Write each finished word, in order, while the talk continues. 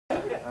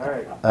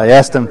I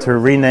asked them to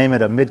rename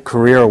it a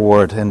mid-career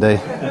award, and they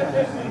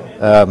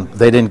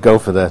didn't go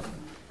for that.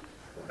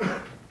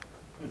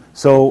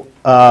 So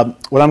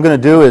what I'm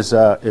going to do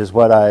is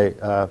what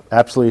I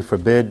absolutely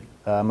forbid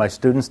my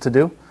students to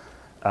do,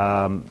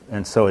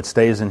 and so it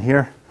stays in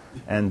here,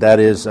 and that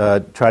is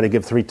try to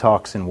give 3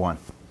 talks in one,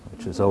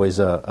 which is always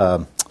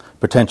a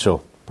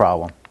potential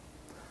problem.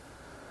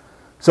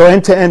 So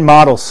end-to-end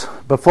models,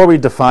 before we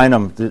define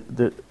them,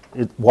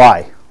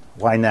 why?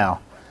 Why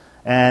now?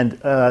 And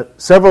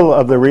several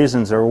of the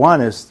reasons are, one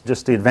is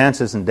just the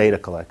advances in data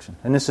collection.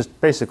 And this is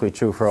basically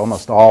true for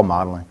almost all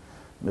modeling,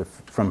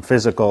 from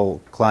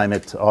physical,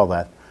 climate, to all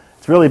that.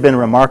 It's really been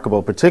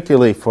remarkable,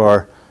 particularly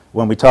for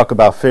when we talk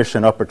about fish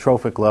and upper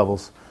trophic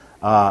levels.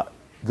 The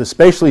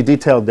spatially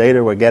detailed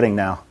data we're getting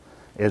now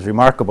is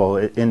remarkable.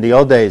 In the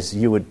old days,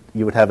 you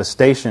would have a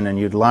station and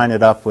you'd line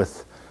it up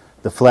with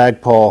the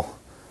flagpole,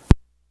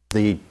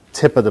 the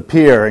tip of the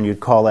pier, and you'd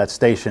call that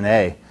station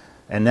A.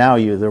 And now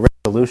the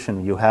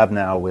resolution you have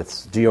now with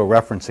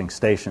georeferencing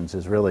stations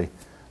is really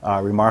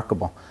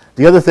remarkable.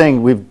 The other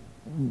thing,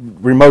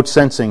 remote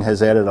sensing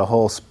has added a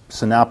whole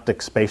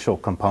synaptic spatial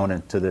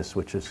component to this,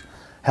 which has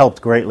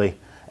helped greatly.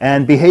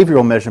 And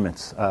behavioral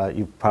measurements.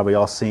 You've probably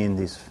all seen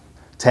these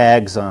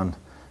tags on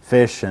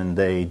fish, and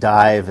they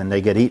dive and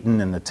they get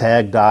eaten, and the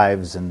tag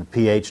dives and the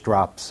pH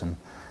drops. And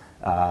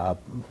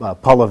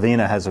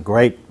Paulavina has a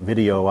great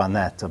video on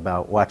that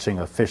about watching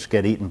a fish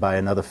get eaten by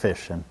another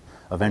fish and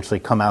eventually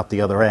come out the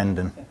other end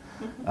and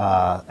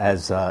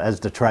as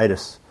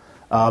detritus.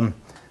 A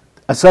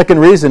second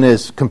reason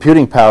is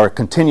computing power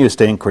continues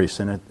to increase,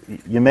 and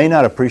you may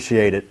not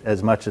appreciate it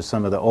as much as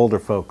some of the older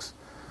folks,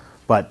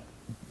 but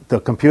the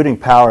computing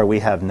power we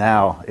have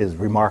now is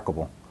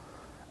remarkable.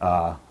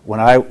 When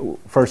I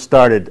first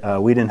started,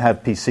 we didn't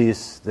have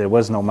PCs. There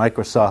was no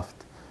Microsoft.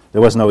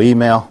 There was no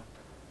email.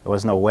 There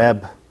was no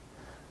web.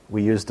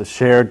 We used a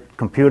shared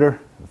computer.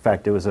 In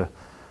fact, it was a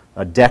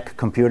DEC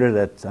computer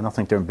that I don't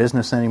think they're in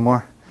business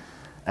anymore.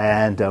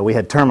 And we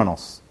had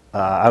terminals.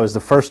 I was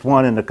the first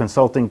one in the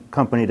consulting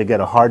company to get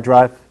a hard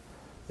drive.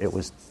 It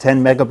was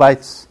 10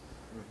 megabytes.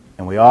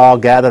 And we all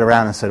gathered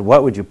around and said,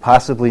 what would you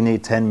possibly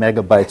need 10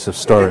 megabytes of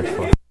storage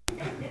for?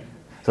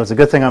 So it's a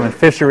good thing I'm in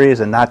fisheries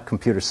and not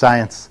computer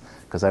science,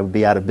 because I would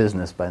be out of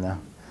business by now.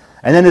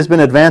 And then there's been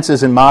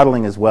advances in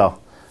modeling as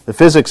well. The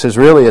physics has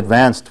really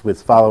advanced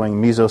with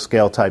following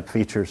mesoscale type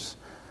features,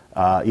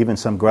 even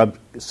some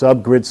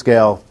sub-grid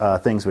scale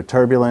things with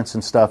turbulence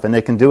and stuff, and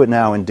they can do it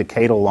now in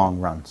decadal long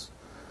runs.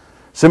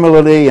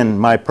 Similarly, in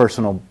my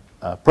personal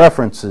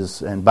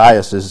preferences and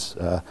biases,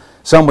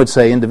 some would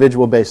say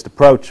individual-based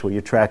approach, where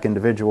you track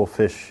individual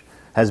fish,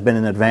 has been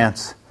an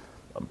advance.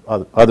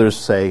 Others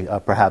say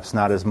perhaps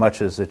not as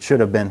much as it should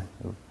have been.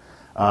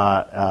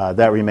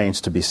 That remains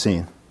to be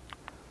seen.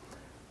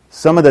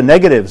 Some of the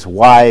negatives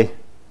why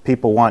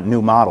people want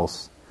new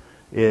models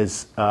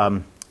is,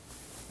 and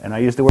I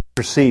use the word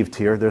perceived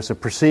here, there's a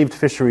perceived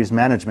fisheries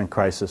management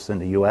crisis in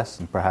the U.S.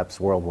 and perhaps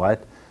worldwide.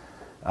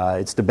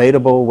 It's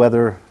debatable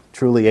whether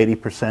truly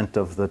 80%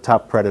 of the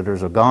top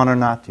predators are gone or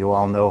not. You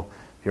all know,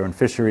 if you're in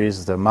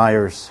fisheries, the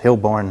Myers,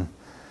 Hilborn,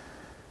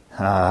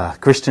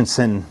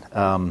 Christensen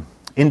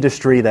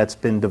industry that's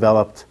been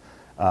developed,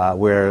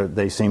 where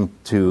they seem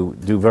to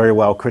do very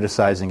well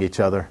criticizing each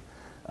other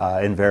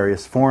in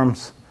various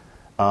forms.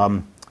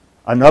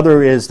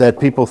 Another is that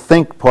people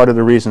think part of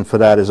the reason for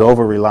that is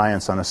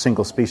over-reliance on a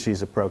single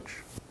species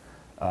approach,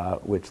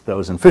 which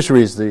those in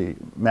fisheries, the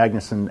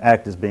Magnuson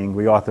Act is being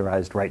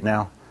reauthorized right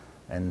now,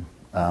 and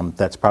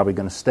that's probably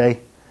going to stay.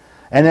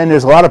 And then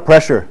there's a lot of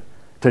pressure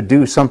to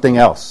do something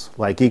else,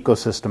 like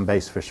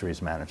ecosystem-based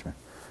fisheries management.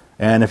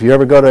 And if you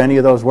ever go to any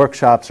of those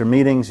workshops or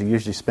meetings, you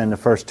usually spend the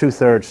first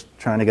 2/3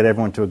 trying to get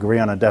everyone to agree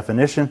on a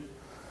definition,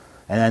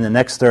 and then the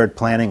next third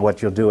planning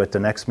what you'll do at the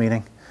next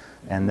meeting.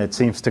 And it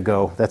seems to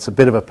go, that's a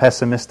bit of a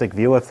pessimistic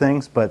view of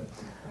things, but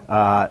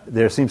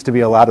there seems to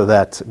be a lot of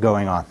that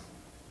going on.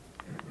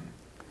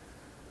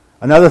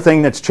 Another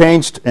thing that's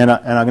changed, and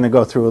I'm going to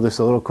go through this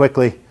a little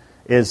quickly,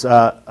 is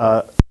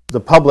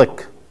the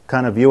public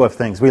kind of view of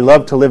things. We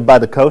love to live by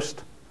the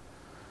coast,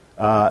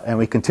 and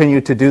we continue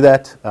to do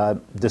that,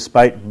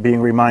 despite being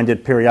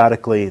reminded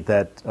periodically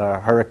that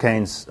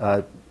hurricanes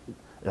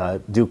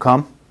do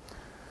come.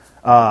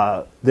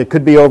 There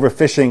could be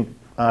overfishing.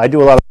 I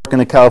do a lot of work in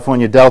the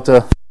California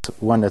Delta,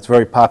 one that's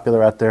very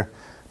popular out there.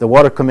 The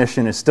Water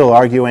Commission is still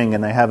arguing,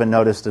 and they haven't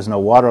noticed there's no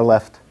water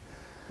left.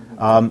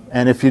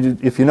 And if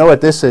you know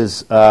what this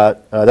is,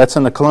 that's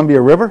in the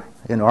Columbia River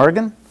in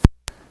Oregon.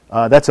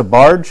 That's a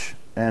barge,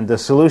 and the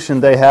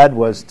solution they had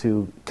was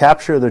to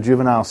capture the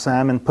juvenile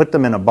salmon, put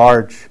them in a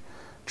barge,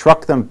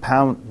 truck them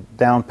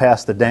down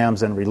past the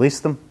dams, and release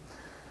them.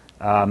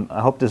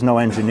 I hope there's no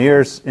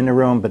engineers in the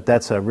room, but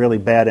that's a really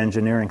bad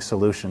engineering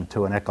solution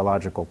to an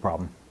ecological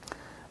problem,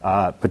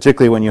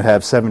 particularly when you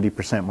have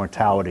 70%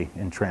 mortality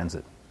in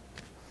transit.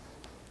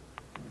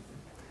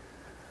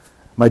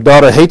 My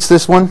daughter hates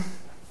this one.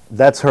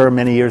 That's her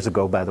many years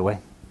ago, by the way.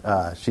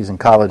 She's in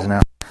college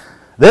now.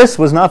 This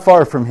was not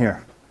far from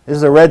here. This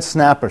is a red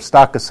snapper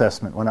stock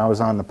assessment when I was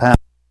on the panel.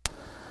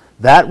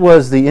 That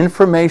was the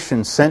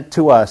information sent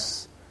to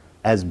us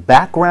as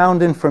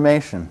background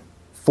information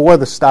for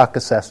the stock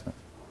assessment.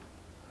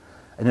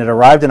 And it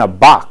arrived in a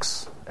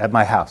box at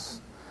my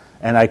house.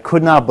 And I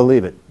could not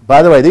believe it.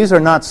 By the way, these are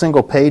not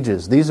single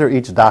pages. These are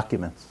each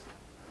documents.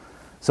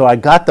 So I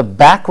got the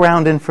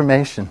background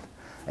information,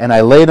 and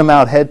I laid them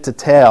out head to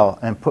tail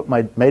and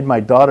made my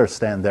daughter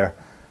stand there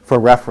for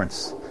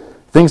reference.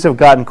 Things have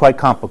gotten quite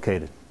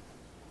complicated.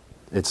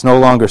 It's no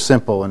longer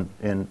simple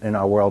in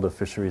our world of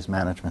fisheries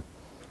management.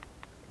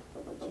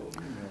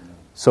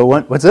 So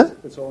what's it?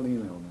 It's all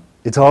email now.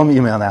 It's all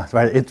email now,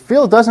 right? It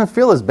doesn't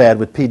feel as bad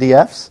with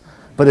PDFs,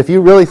 but if you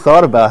really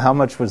thought about how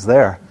much was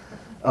there.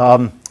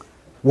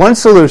 One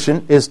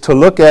solution is to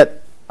look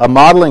at a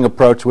modeling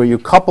approach where you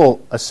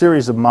couple a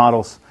series of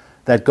models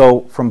that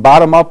go from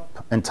bottom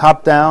up and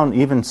top down,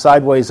 even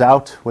sideways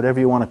out, whatever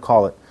you want to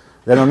call it,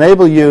 that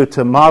enable you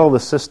to model the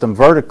system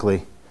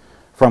vertically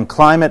from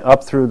climate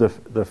up through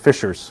the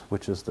fissures,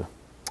 which is the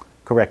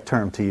correct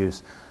term to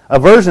use. A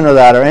version of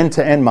that are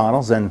end-to-end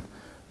models, and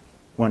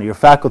one of your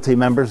faculty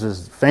members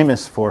is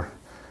famous for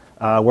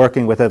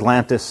working with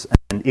Atlantis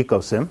and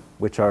EcoSim,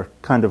 which are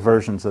kind of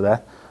versions of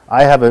that.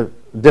 I have a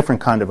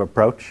different kind of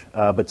approach,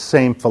 but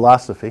same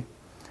philosophy.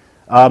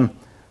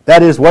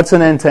 That is, what's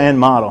an end-to-end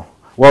model?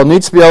 Well, it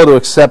needs to be able to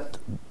accept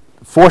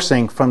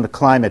forcing from the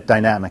climate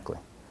dynamically,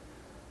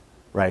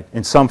 right,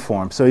 in some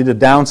form. So either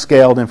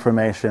downscaled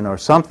information or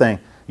something,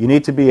 you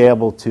need to be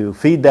able to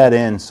feed that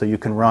in so you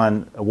can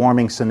run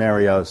warming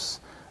scenarios,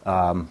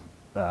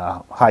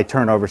 high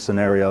turnover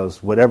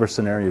scenarios, whatever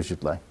scenarios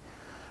you'd like.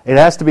 It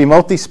has to be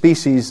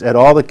multi-species at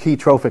all the key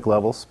trophic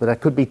levels, but that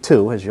could be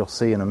 2, as you'll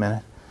see in a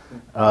minute.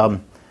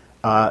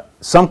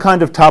 Some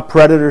kind of top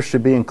predator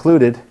should be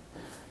included,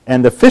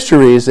 and the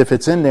fisheries, if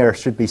it's in there,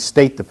 should be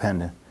state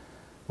dependent,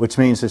 which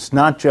means it's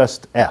not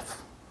just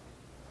F.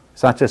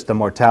 It's not just the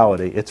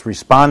mortality. It's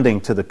responding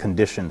to the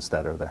conditions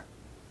that are there.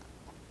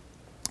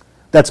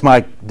 That's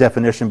my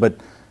definition, but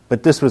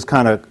this was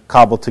kind of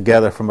cobbled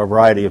together from a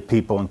variety of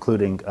people,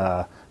 including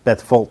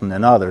Beth Fulton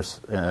and others,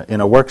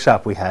 in a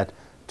workshop we had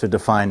to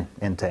define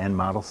end-to-end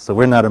models. So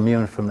we're not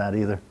immune from that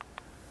either.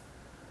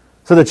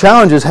 So the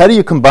challenge is, how do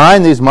you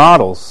combine these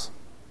models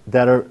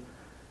that are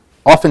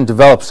often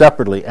developed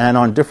separately and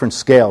on different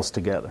scales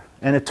together?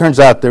 And it turns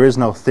out there is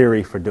no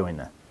theory for doing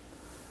that,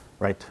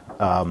 right?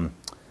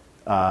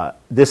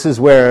 This is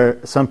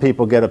where some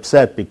people get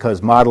upset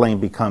because modeling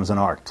becomes an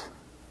art.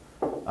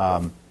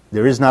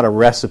 There is not a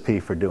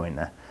recipe for doing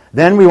that.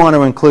 Then we want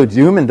to include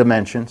human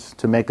dimensions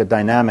to make a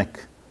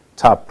dynamic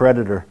top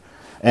predator.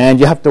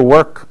 And you have to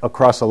work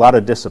across a lot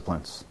of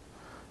disciplines.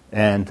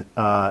 And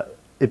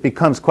it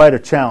becomes quite a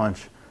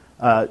challenge.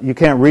 You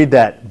can't read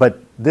that, but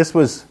this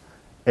was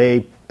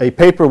a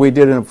paper we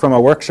did from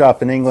a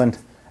workshop in England,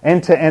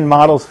 end-to-end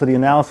models for the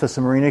analysis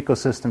of marine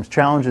ecosystems,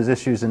 challenges,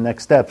 issues, and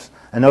next steps.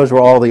 And those were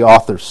all the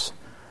authors.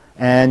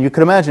 And you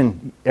can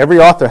imagine every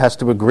author has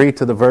to agree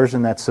to the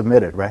version that's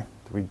submitted, right?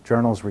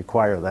 Journals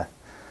require that.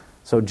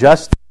 So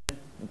just,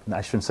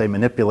 I shouldn't say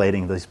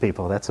manipulating these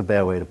people, that's a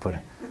bad way to put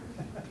it.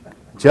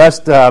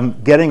 Just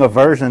getting a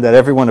version that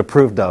everyone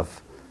approved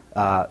of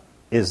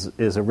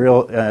is a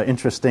real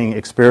interesting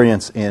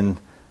experience in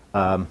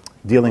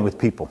dealing with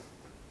people.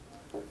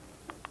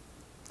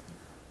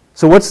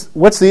 So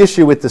what's the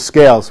issue with the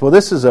scales? Well,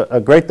 this is a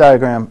great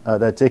diagram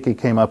that Dickie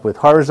came up with.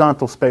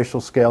 Horizontal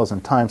spatial scales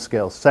and time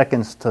scales,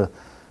 seconds to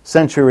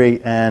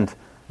century and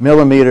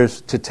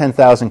millimeters to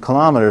 10,000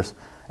 kilometers.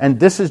 And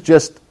this is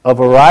just a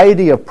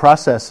variety of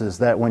processes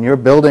that when you're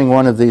building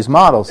one of these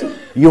models,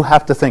 you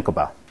have to think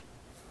about.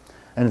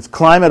 And it's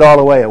climate all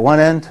the way at one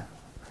end.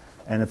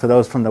 And for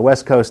those from the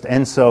West Coast,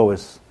 ENSO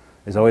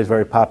is always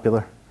very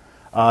popular.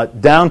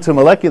 Down to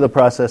molecular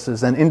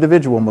processes and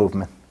individual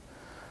movement.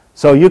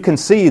 So you can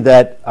see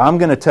that I'm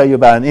going to tell you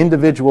about an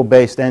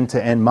individual-based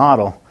end-to-end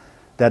model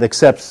that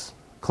accepts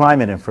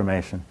climate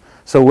information.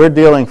 So we're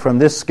dealing from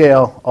this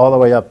scale all the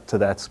way up to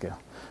that scale.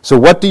 So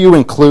what do you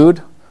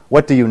include?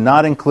 What do you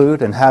not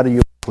include? And how do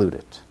you include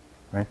it?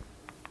 Right?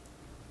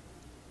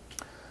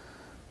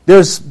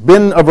 There's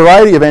been a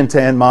variety of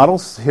end-to-end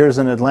models. Here's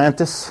an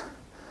Atlantis.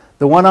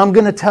 The one I'm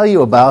going to tell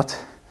you about,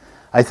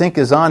 I think,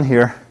 is on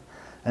here,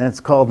 and it's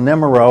called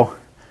Nemero,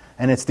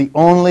 and it's the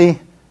only...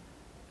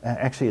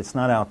 Actually, it's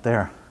not out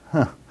there.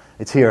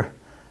 It's here.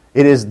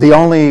 It is the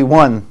only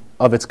one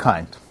of its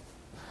kind,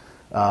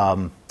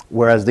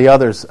 whereas the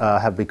others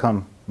have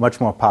become much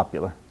more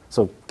popular.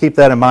 So keep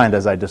that in mind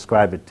as I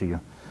describe it to you.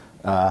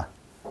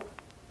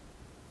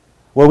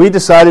 What we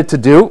decided to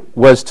do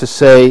was to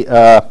say,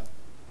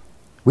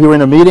 we were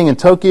in a meeting in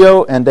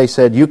Tokyo, and they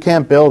said, you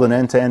can't build an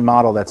end-to-end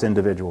model that's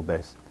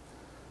individual-based.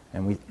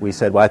 And we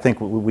said, well, I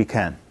think we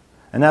can.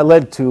 And that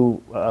led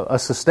to a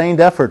sustained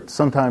effort,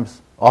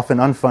 sometimes often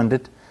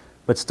unfunded,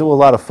 but still a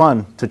lot of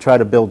fun to try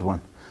to build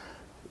one.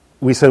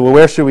 We said, well,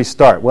 where should we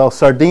start? Well,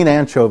 sardine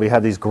anchovy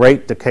have these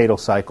great decadal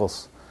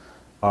cycles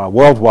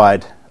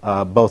worldwide,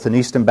 both in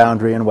eastern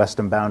boundary and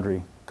western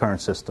boundary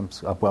current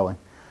systems, upwelling.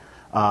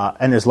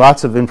 And there's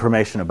lots of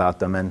information about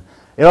them.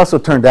 It also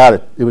turned out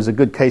it was a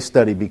good case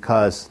study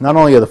because not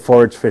only are the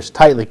forage fish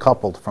tightly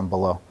coupled from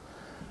below,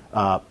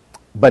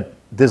 but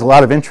there's a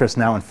lot of interest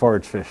now in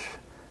forage fish.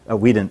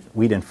 We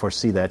didn't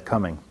foresee that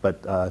coming, but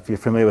if you're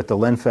familiar with the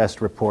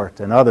Linfest report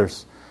and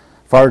others,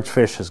 forage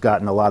fish has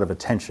gotten a lot of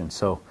attention.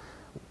 So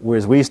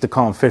whereas we used to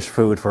call them fish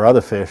food for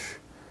other fish,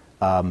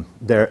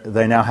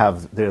 they now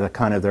have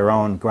kind of their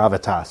own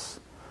gravitas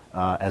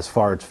as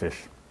forage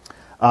fish.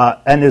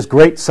 And there's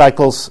great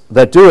cycles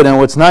that do it. And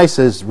what's nice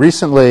is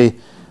recently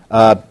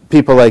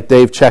people like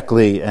Dave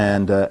Checkley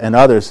and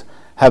others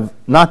have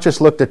not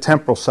just looked at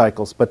temporal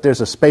cycles, but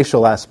there's a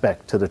spatial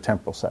aspect to the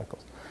temporal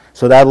cycles.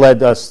 So that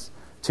led us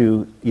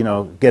to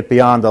get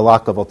beyond the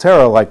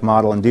Locke-Volterra-like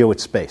model and deal with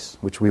space,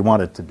 which we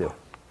wanted to do.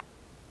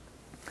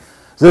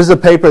 So this is a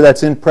paper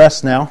that's in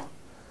press now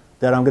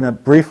that I'm going to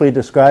briefly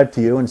describe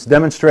to you. And it's a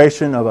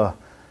demonstration of a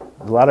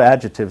lot of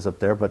adjectives up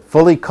there, but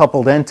fully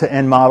coupled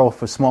end-to-end model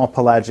for small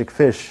pelagic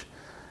fish.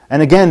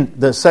 And again,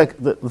 the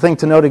thing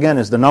to note again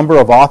is the number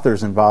of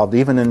authors involved,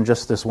 even in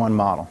just this one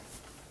model.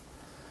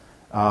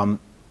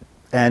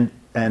 And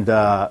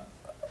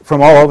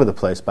from all over the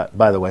place,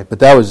 by the way. But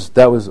that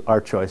was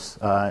our choice.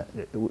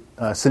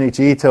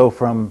 Shinichi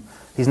Ito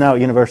he's now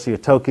at University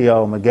of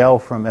Tokyo. Miguel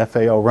from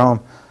FAO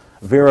Rome.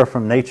 Vera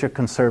from Nature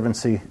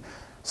Conservancy.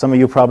 Some of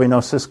you probably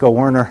know Cisco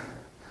Werner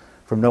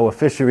from NOAA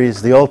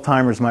Fisheries. The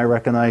old-timers might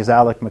recognize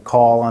Alec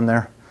McCall on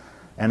there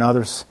and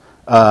others.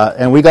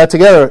 And we got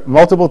together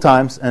multiple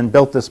times and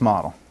built this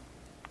model.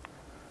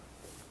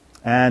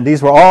 And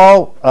these were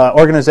all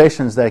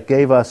organizations that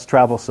gave us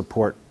travel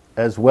support,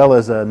 as well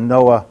as a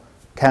NOAA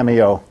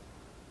cameo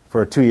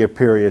for a 2-year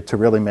period to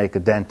really make a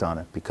dent on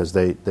it because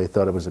they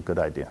thought it was a good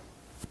idea.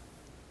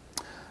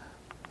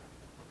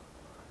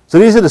 So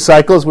these are the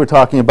cycles we're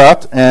talking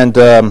about, and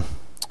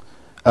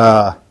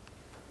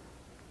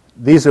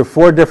these are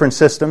 4 different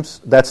systems.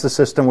 That's the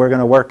system we're going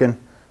to work in.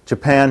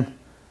 Japan,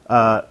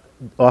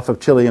 off of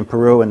Chile and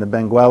Peru, and the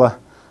Benguela,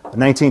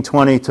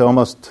 1920 to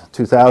almost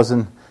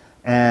 2000.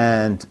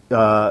 And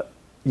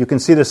you can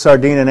see the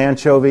sardine and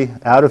anchovy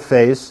out of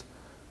phase,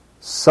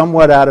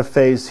 somewhat out of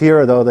phase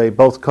here, though they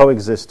both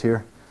coexist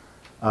here.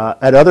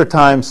 At other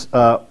times,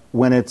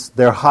 when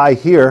they're high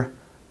here,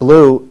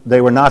 blue, they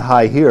were not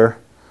high here,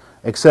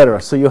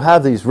 etc. So you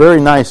have these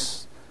very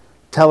nice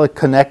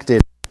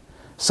teleconnected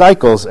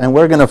cycles, and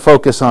we're going to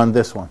focus on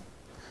this one.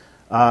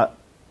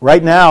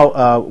 Right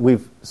now,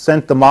 we've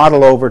sent the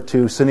model over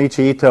to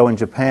Shinichi Ito in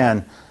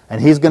Japan,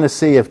 and he's going to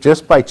see if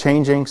just by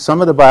changing some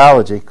of the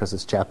biology, because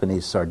it's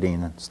Japanese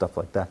sardine and stuff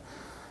like that,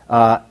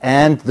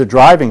 and the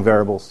driving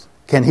variables,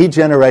 can he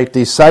generate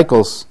these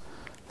cycles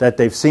that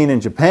they've seen in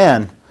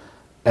Japan?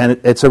 And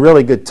it's a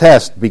really good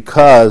test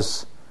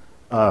because,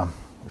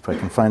 if I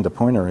can find the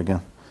pointer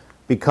again,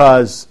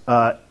 because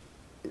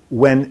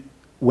when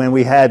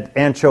we had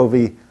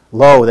anchovy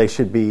low, they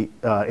should be,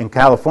 in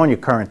California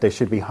current, they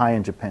should be high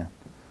in Japan.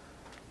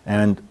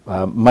 And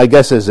my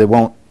guess is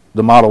the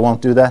model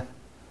won't do that,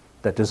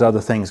 that there's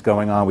other things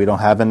going on we don't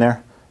have in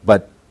there,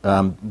 but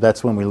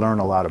that's when we learn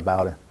a lot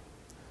about it.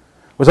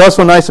 What's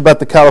also nice about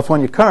the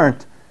California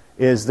current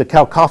is the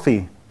Cal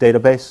Coffee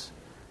database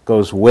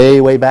goes way,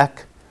 way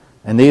back,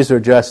 and these are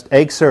just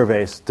egg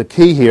surveys. The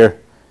key here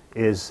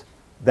is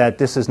that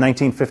this is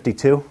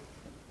 1952,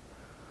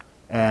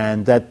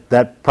 and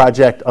that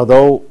project,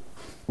 although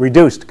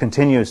reduced,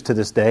 continues to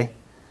this day.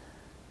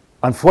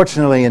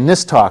 Unfortunately, in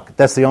this talk,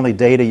 that's the only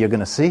data you're going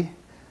to see,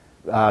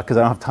 because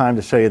I don't have time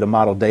to show you the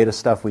model data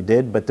stuff we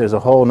did, but there's a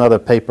whole other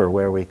paper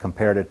where we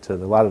compared it to a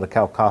lot of the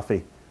Cal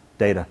Coffee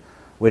data,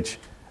 which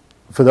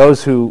for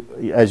those who,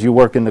 as you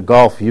work in the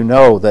Gulf, you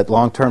know that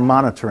long-term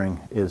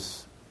monitoring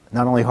is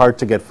not only hard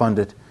to get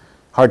funded,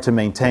 hard to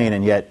maintain,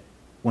 and yet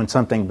when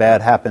something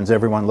bad happens,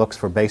 everyone looks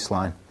for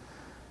baseline.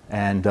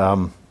 And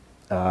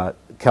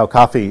Cal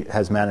Coffee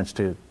has managed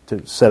to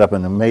set up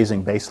an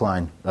amazing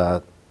baseline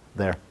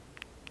there.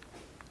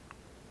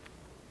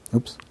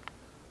 Oops.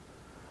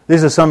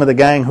 These are some of the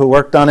gang who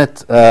worked on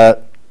it.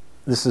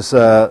 This is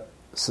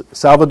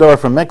Salvador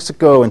from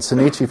Mexico and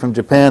Shinichi from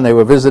Japan. They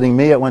were visiting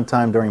me at one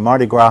time during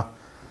Mardi Gras.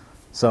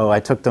 So I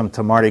took them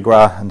to Mardi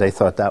Gras, and they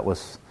thought that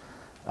was,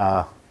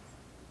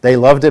 they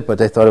loved it, but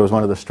they thought it was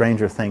one of the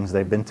stranger things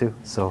they've been to.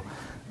 So,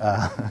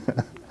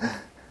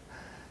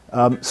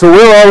 so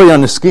where are we on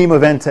the scheme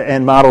of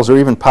end-to-end models or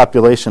even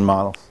population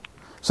models?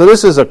 So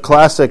this is a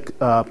classic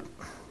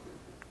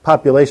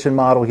population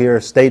model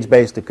here,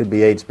 stage-based, it could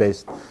be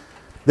age-based.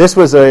 This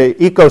was a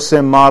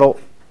EcoSim model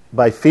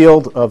by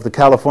field of the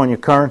California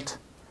current,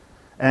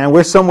 and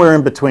we're somewhere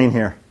in between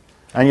here.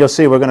 And you'll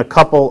see we're going to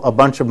couple a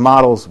bunch of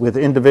models with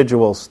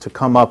individuals to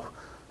come up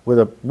with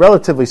a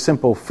relatively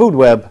simple food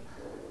web,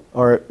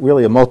 or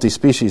really a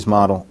multi-species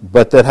model,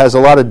 but that has a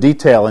lot of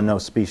detail in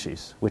those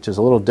species, which is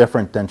a little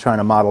different than trying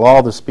to model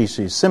all the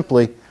species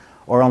simply,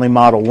 or only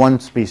model one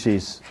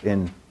species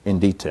in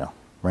detail,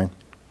 right?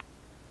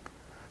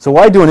 So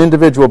why do an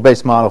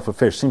individual-based model for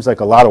fish? Seems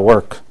like a lot of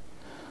work.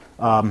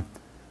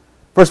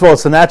 First of all,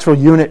 it's a natural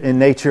unit in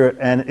nature,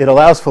 and it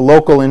allows for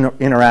local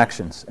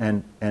interactions.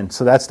 And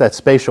so that's that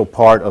spatial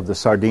part of the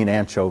sardine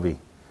anchovy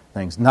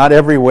things. Not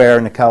everywhere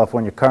in the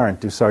California current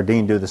do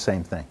sardine do the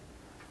same thing.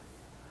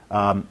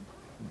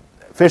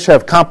 Fish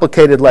have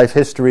complicated life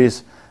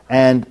histories,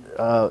 and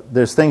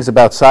there's things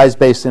about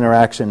size-based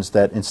interactions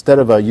that instead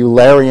of a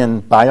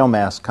Eulerian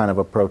biomass kind of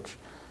approach,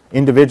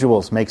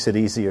 individuals makes it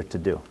easier to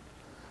do,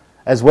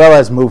 as well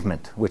as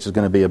movement, which is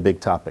going to be a big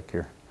topic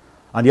here.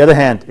 On the other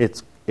hand,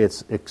 it's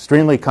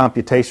extremely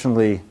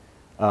computationally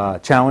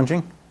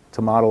challenging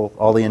to model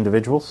all the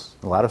individuals,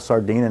 a lot of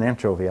sardine and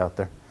anchovy out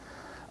there,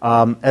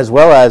 as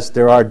well as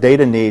there are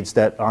data needs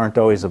that aren't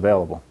always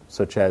available,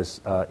 such as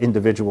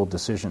individual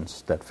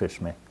decisions that fish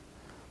make.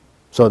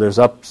 So there's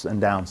ups and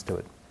downs to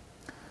it.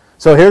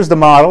 So here's the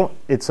model.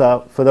 It's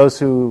for those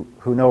who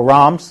know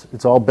ROMS,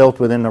 it's all built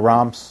within the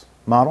ROMS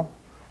model.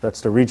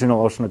 That's the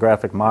Regional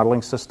Oceanographic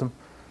Modeling System.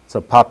 It's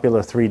a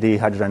popular 3D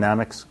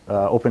hydrodynamics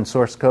open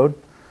source code.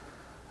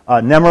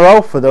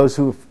 NEMERO, for those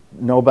who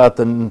know about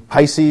the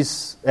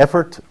Pisces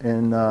effort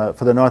for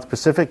the North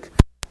Pacific,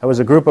 that was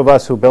a group of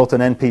us who built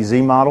an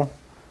NPZ model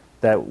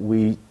that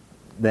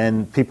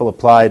then people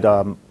applied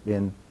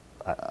in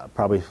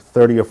probably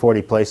 30 or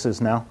 40 places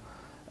now.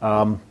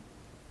 So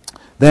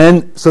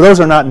those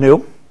are not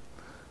new.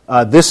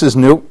 This is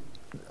new,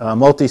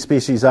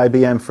 multi-species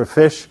IBM for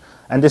fish,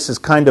 and this is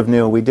kind of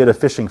new. We did a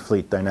fishing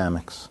fleet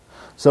dynamics.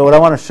 So what I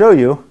want to show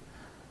you,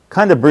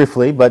 kind of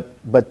briefly, but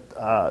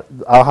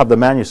I'll have the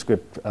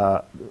manuscript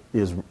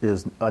is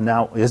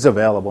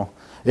available.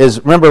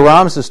 Remember,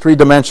 ROMS is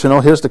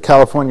three-dimensional. Here's the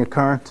California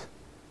current.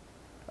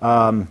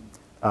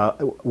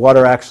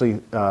 Water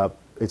actually,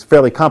 it's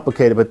fairly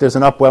complicated, but there's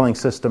an upwelling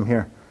system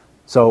here.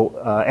 So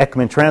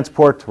Ekman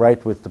transport,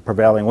 right, with the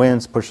prevailing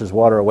winds, pushes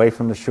water away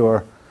from the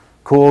shore.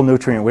 Cool,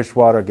 nutrient-rich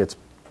water gets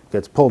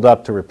pulled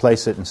up to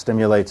replace it and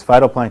stimulates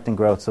phytoplankton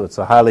growth. So it's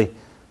a highly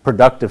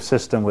productive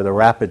system with a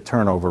rapid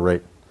turnover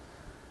rate.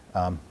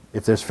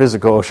 If there's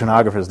physical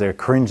oceanographers, they're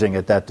cringing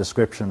at that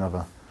description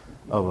of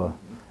a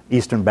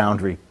eastern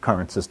boundary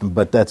current system,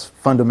 but that's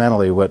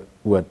fundamentally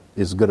what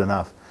is good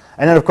enough.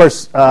 And then, of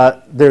course,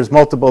 there's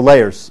multiple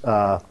layers,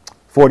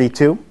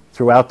 42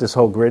 throughout this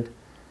whole grid.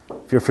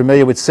 If you're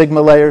familiar with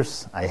sigma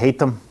layers, I hate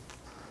them.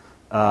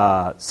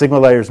 Sigma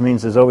layers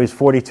means there's always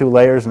 42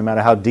 layers, no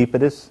matter how deep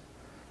it is.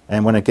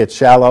 And when it gets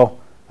shallow,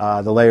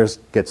 the layers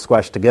get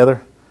squashed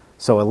together.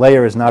 So a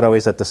layer is not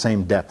always at the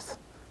same depth,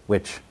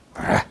 which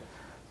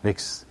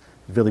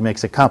really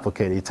makes it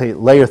complicated. You take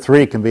layer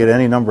 3 can be at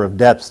any number of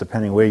depths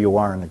depending where you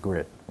are in the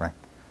grid, right?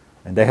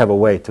 And they have a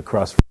way to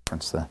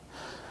cross-reference that.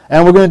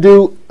 And we're going to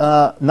do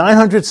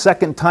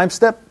 900-second time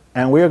step,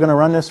 and we are going to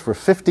run this for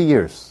 50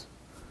 years.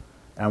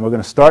 And we're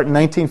going to start in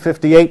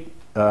 1958,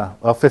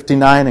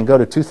 59, and go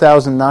to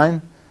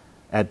 2009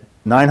 at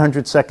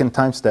 900-second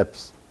time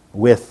steps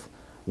with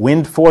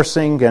wind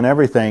forcing and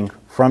everything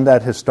from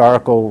that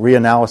historical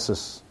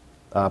reanalysis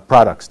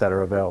products that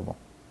are available.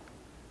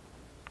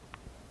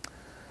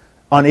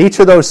 On each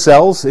of those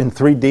cells in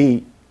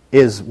 3D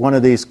is one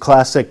of these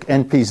classic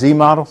NPZ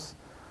models,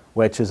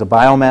 which is a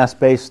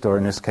biomass-based, or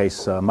in this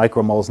case,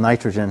 micromoles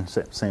nitrogen,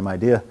 same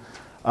idea.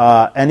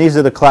 And these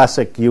are the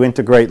classic, you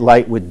integrate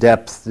light with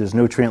depth, there's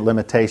nutrient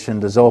limitation,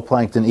 the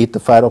zooplankton eat the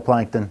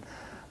phytoplankton,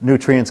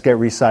 nutrients get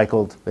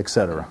recycled,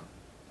 etc.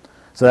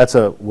 So that's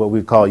what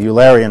we call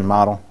Eulerian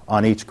model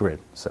on each grid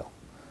cell.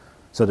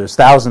 So there's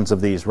thousands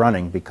of these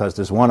running because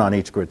there's one on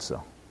each grid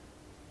cell.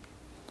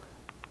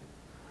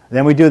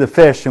 Then we do the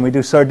fish, and we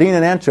do sardine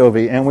and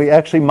anchovy, and we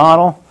actually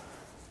model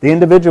the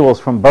individuals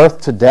from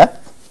birth to death.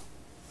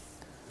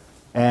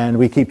 And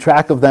we keep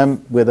track of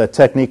them with a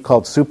technique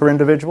called super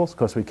individuals,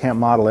 because we can't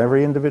model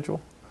every individual.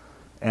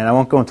 And I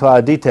won't go into a lot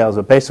of details,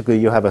 but basically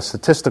you have a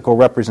statistical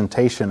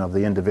representation of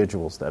the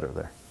individuals that are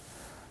there.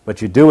 But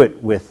you do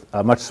it with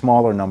a much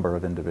smaller number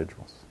of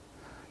individuals.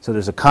 So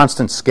there's a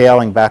constant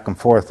scaling back and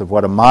forth of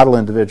what a model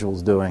individual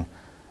is doing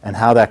and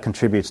how that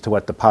contributes to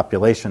what the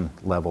population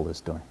level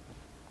is doing.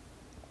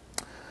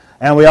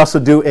 And we also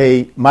do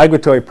a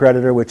migratory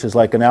predator, which is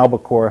like an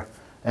albacore,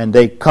 and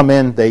they come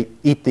in, they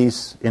eat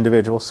these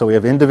individuals. So we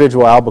have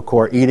individual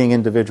albacore eating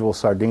individual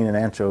sardine and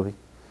anchovy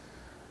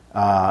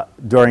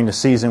during the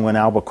season when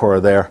albacore are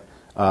there.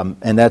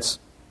 And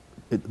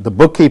the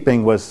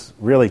bookkeeping was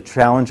really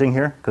challenging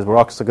here, because we're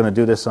also going to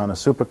do this on a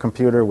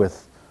supercomputer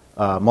with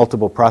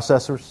multiple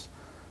processors.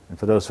 And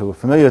for those who are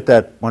familiar with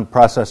that, one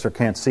processor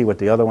can't see what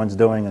the other one's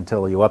doing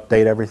until you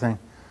update everything.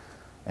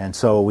 And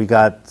so you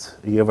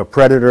have a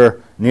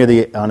predator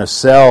on a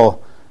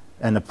cell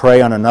and the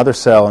prey on another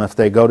cell, and if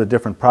they go to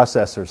different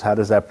processors, how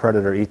does that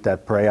predator eat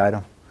that prey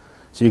item?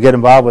 So you get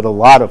involved with a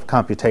lot of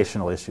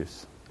computational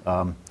issues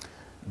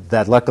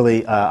that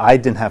luckily I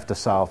didn't have to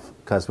solve,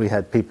 because we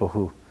had people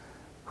who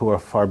are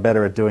far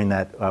better at doing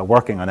that,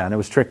 working on that, and it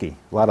was tricky.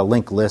 A lot of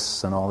linked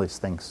lists and all these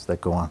things that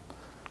go on.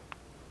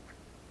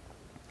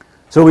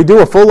 So we do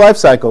a full life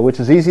cycle, which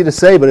is easy to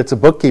say, but it's a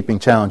bookkeeping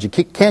challenge. You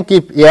can't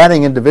keep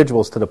adding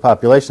individuals to the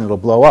population. It'll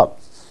blow up.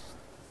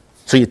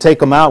 So you take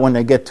them out when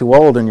they get too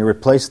old, and you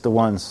replace the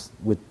ones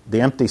with the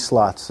empty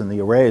slots and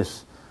the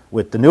arrays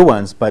with the new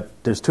ones, but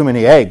there's too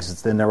many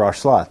eggs, then there are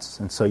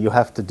slots. And so you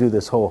have to do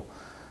this whole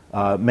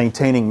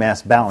maintaining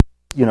mass balance.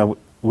 You know,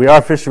 we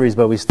are fisheries,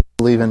 but we still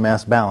believe in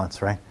mass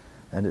balance, right?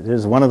 And it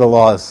is one of the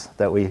laws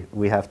that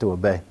we have to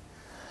obey.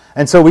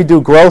 And so we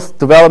do growth,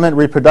 development,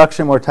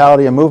 reproduction,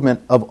 mortality, and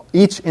movement of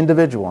each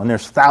individual. And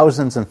there's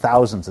thousands and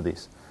thousands of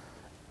these.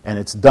 And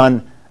it's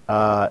done,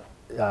 I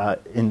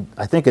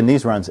think in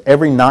these runs,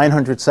 every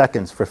 900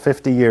 seconds for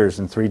 50 years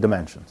in 3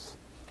 dimensions.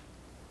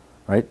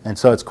 Right? And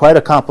so it's quite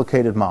a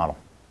complicated model.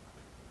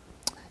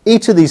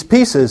 Each of these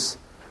pieces,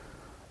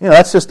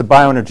 that's just a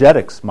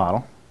bioenergetics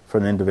model for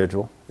an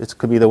individual. It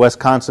could be the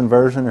Wisconsin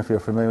version, if you're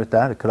familiar with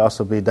that. It could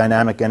also be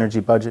dynamic energy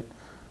budget,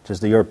 which is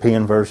the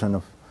European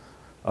version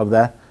of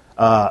that.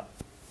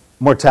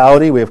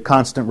 Mortality, we have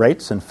constant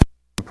rates and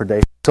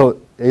predation.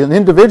 So an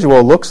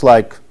individual looks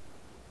like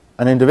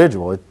an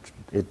individual.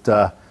 It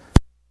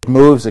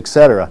moves,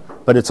 etc.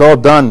 But it's all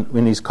done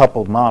in these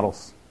coupled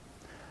models.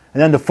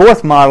 And then the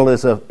fourth model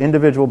is an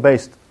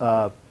individual-based,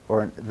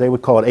 or they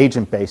would call it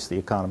agent-based, the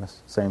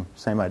economists.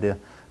 Same idea.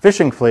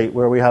 Fishing fleet,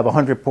 where we have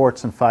 100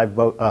 boats and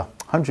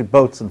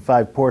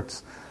 5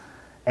 ports.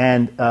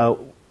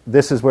 And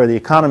this is where the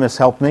economists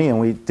helped me, and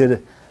we did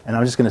it. And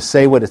I'm just going to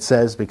say what it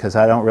says because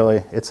I don't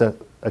really, it's an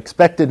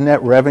expected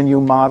net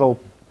revenue model,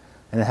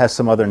 and it has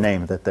some other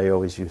name that they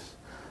always use.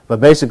 But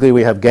basically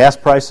we have gas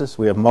prices,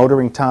 we have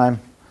motoring time,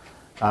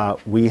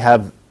 we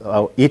have,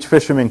 each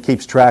fisherman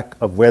keeps track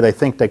of where they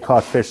think they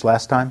caught fish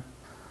last time,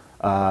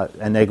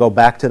 and they go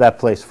back to that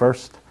place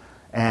first.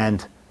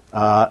 And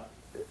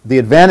the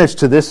advantage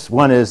to this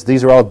one is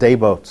these are all day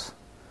boats.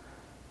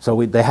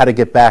 So they had to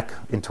get back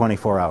in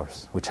 24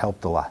 hours, which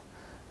helped a lot.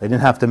 They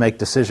didn't have to make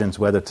decisions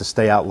whether to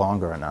stay out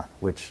longer or not,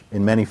 which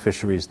in many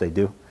fisheries they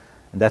do.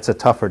 And that's a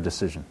tougher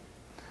decision.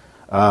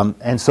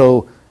 And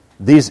so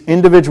these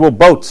individual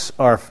boats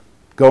are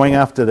going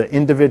after the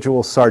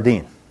individual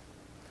sardine.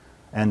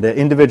 And the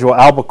individual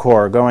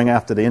albacore are going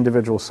after the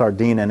individual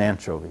sardine and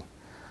anchovy.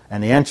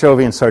 And the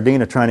anchovy and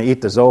sardine are trying to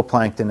eat the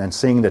zooplankton and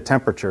seeing the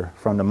temperature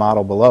from the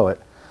model below it.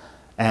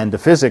 And the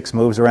physics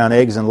moves around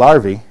eggs and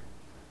larvae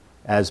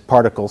as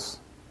particles,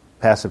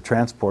 passive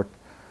transport,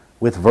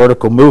 with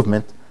vertical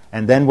movement.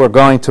 And then we're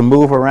going to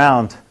move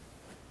around.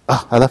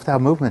 Oh, I left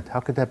out movement. How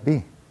could that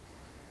be?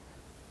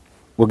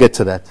 We'll get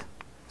to that.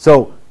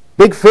 So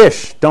big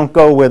fish don't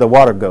go where the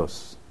water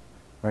goes,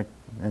 right?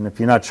 And if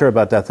you're not sure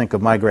about that, think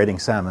of migrating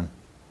salmon,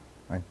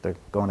 right? They're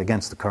going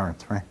against the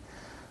current, right?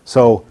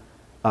 So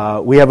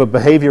we have a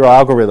behavioral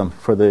algorithm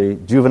for the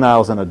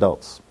juveniles and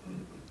adults.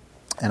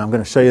 And I'm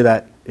going to show you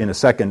that in a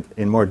second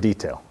in more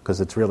detail because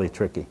it's really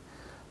tricky.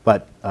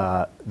 But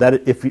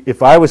that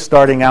if I was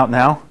starting out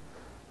now,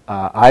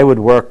 I would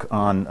work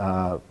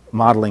on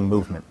modeling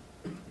movement.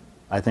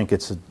 I think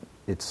it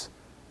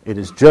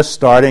is just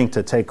starting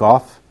to take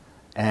off,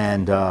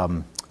 and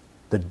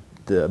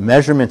the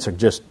measurements are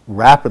just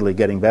rapidly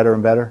getting better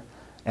and better.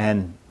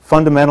 And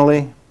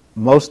fundamentally,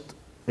 most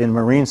in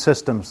marine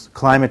systems,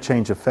 climate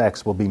change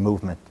effects will be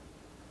movement.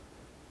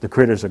 The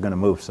critters are going to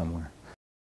move somewhere.